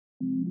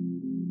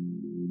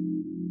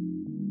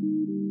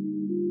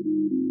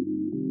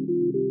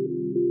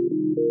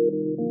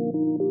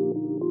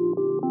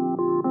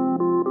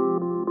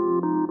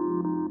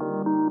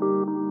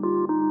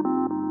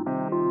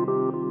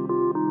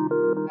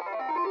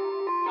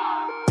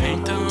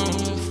Então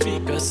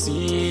fica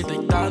assim,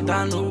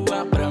 deitada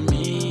nua pra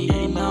mim.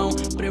 E não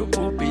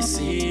preocupe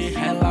se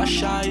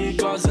relaxa e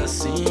goza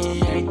assim.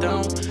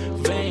 Então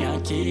vem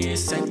aqui,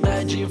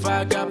 senta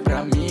devagar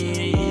pra mim.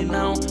 E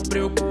não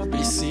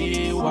preocupe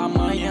se o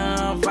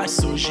amanhã vai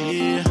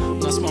surgir.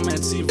 Nossos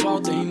momentos se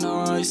voltam em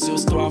nós. Se eu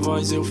estou a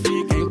voz eu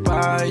fico em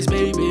paz.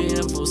 Baby,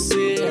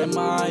 você é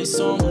mais,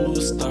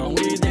 somos tão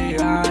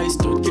ideais.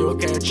 Tudo que eu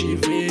quero te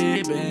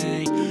ver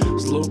bem.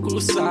 Os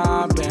loucos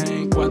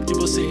sabem quanto que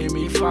você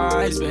me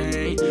faz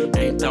bem.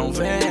 Então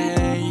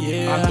vem,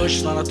 yeah. A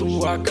noite lá na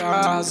tua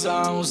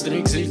casa, uns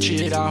drinks e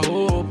tira a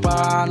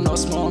roupa.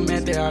 Nosso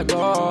momento é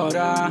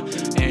agora.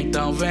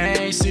 Então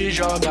vem, se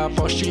joga,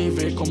 posso te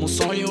ver como um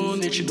sonho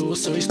nítido.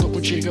 Se eu estou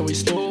contigo, eu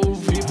estou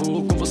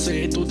vivo. Com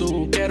você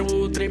tudo, quero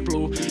o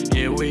triplo.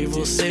 Eu e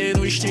você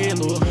no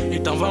estilo.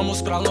 Então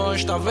vamos pra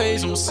longe,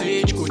 talvez um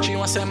sítio. Curtir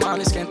uma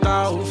semana,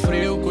 esquentar o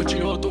frio.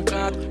 Curtir outro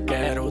canto,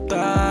 quero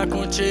tá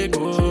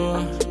contigo.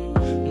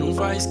 Não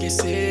vai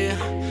esquecer,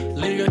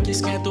 liga que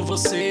esquento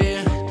você.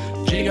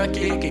 Diga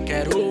aqui que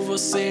quero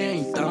você,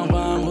 então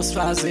vamos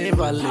fazer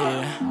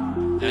valer.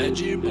 É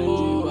de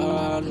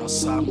boa,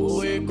 nosso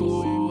amor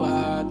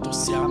ecoa. Tu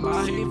se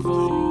amarra e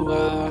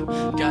voa,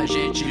 que a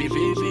gente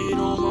vive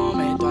num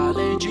momento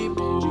além de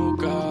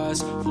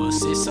poucas.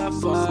 Você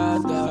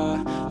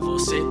safada,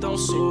 você tão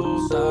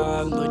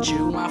solta. Noite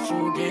uma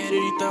fogueira,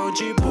 então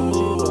de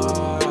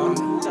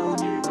boa.